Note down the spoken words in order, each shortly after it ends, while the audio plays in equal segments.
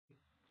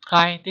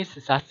Hi, this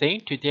is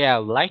Asing. Today I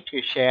would like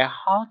to share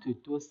how to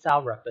do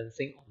cell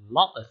referencing or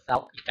log a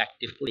cell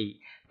effectively.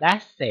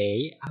 Let's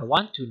say I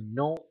want to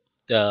know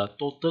the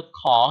total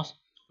cost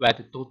where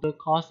the total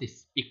cost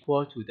is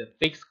equal to the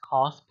fixed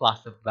cost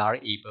plus the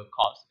variable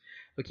cost.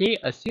 Okay,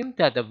 assume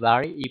that the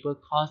variable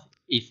cost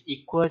is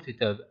equal to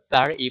the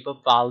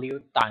variable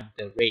value times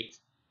the rate.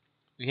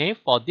 Okay,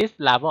 for this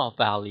level of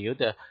value,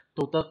 the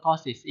total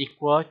cost is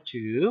equal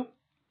to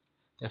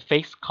the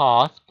fixed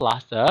cost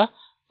plus the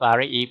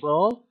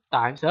variable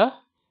times the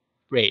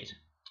rate.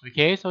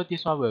 Okay, so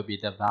this one will be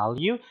the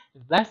value.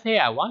 If let's say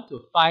I want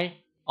to find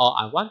or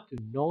I want to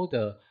know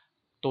the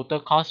total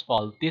cost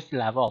for this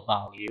level of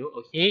value.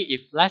 Okay,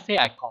 if let's say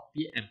I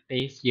copy and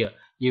paste here,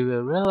 you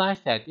will realize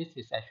that this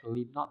is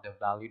actually not the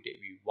value that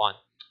we want.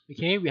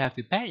 Okay, we have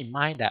to bear in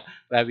mind that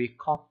when we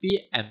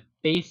copy and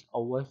paste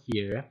over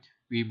here,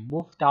 we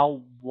move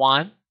down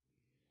one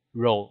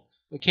row.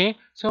 Okay,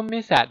 so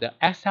means that the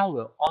Excel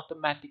will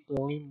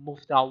automatically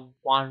move down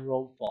one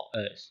row for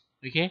us.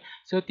 Okay,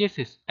 so this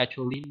is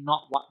actually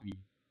not what we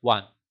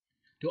want.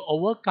 To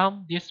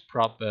overcome this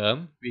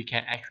problem, we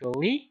can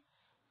actually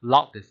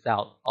log the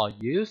cell or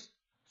use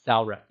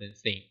cell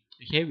referencing.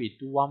 Okay, we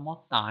do one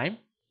more time.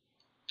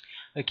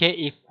 Okay,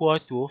 equal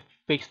to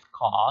fixed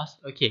cost.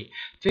 Okay,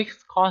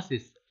 fixed cost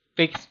is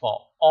fixed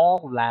for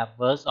all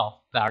levels of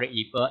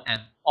variable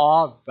and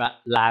all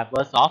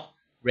levels of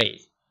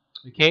rates.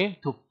 Okay,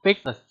 to fix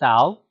a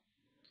cell,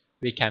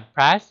 we can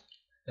press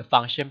the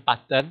function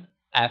button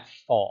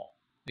F4.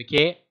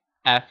 Okay,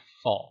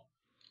 F4.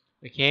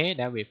 Okay,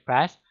 then we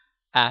press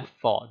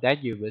F4. Then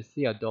you will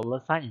see a dollar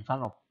sign in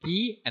front of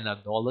P and a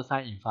dollar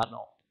sign in front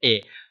of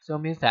A. So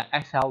means that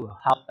Excel will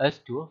help us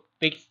to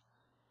fix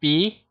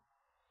P1.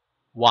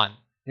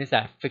 Means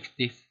that fix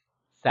this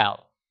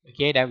cell.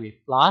 Okay, then we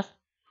plus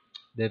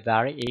the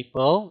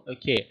variable.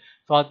 Okay,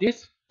 for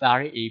this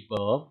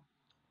variable,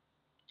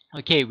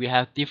 okay, we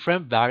have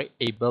different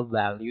variable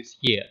values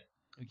here.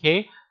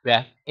 Okay, we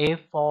have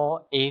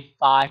A4,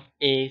 A5,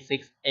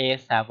 A6,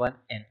 A7,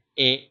 and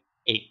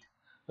A8.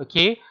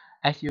 Okay,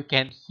 as you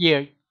can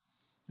hear,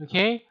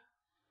 okay,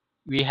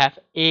 we have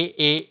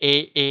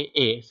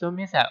A. So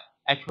means that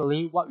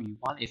actually what we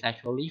want is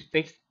actually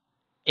fix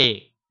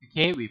A.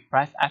 Okay, we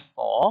press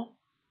F4.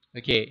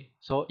 Okay,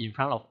 so in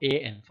front of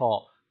A and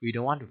 4, we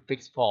don't want to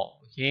fix 4.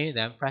 Okay,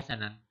 then press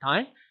another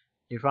time.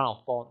 In front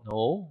of 4,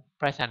 no.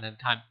 Press another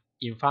time.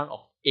 In front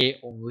of A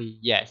only,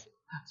 yes.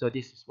 So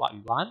this is what we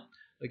want.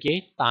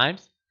 Okay,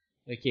 times,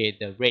 okay,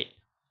 the rate.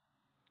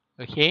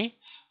 Okay,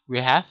 we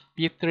have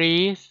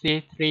P3,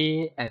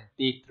 C3, and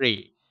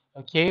D3.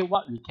 Okay,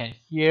 what we can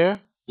hear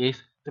is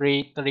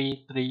 3,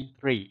 3, 3,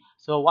 3.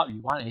 So what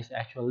we want is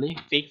actually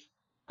fix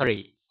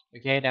 3.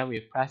 Okay, then we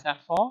press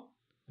F4.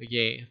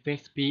 Okay,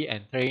 fix P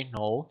and 3,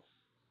 no.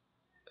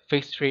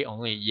 Fix 3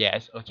 only,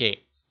 yes.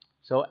 Okay,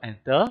 so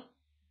enter.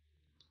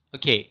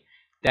 Okay,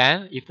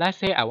 then if let's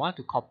say I want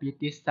to copy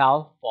this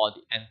cell for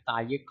the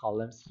entire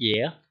columns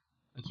here,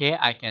 okay,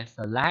 I can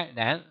select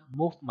then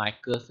move my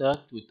cursor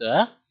to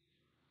the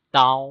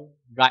down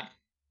right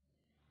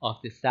of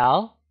the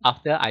cell.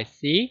 After I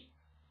see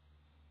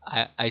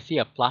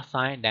a plus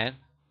sign, then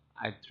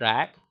I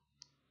drag.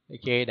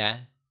 Okay,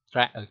 then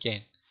drag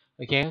again.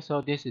 Okay,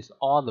 so this is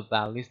all the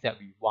values that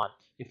we want.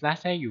 If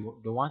let's say you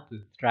don't want to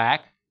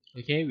drag,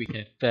 okay, we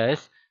can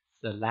first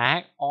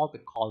select all the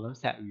columns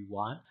that we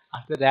want.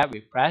 After that, we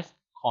press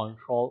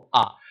Ctrl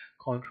R.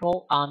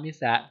 Ctrl R means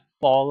that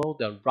follow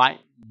the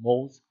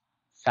rightmost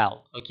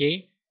cell.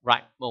 Okay,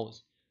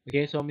 rightmost.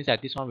 Okay, so means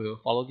that this one will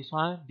follow this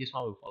one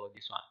will follow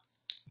this one.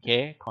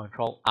 Okay,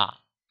 Ctrl R.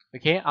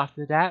 Okay,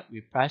 after that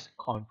we press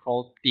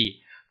Ctrl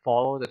D,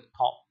 follow the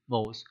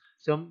topmost.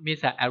 So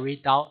means that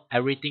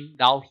everything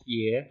down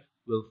here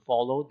will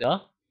follow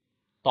the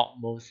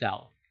topmost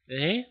cell.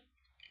 Okay,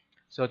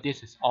 so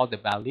this is all the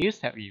values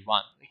that we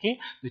want. Okay,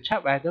 to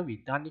check whether we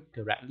done it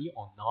correctly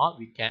or not,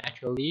 we can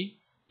actually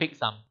pick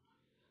some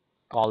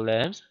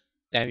columns,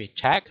 then we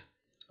check.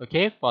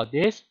 Okay, for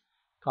this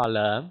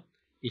column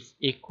is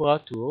equal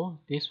to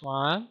this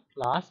one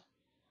plus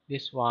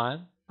this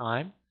one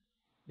times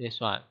this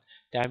one.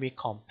 Then we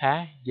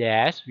compare.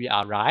 Yes, we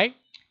are right.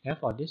 And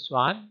for this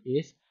one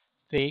is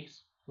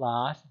fixed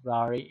plus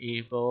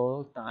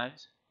variable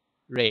times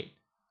rate.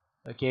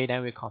 Okay,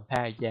 then we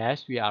compare.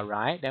 Yes, we are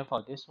right. Then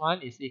for this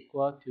one is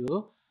equal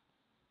to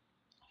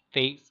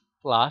fixed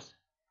plus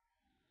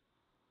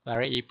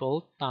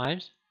variable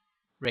times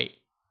rate.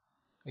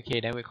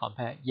 Okay, then we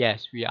compare.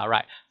 Yes, we are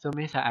right. So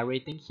means that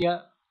everything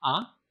here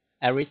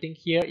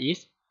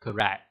is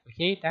correct.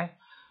 Okay,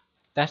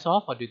 that's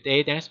all for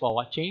today. Thanks for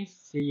watching.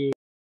 See you.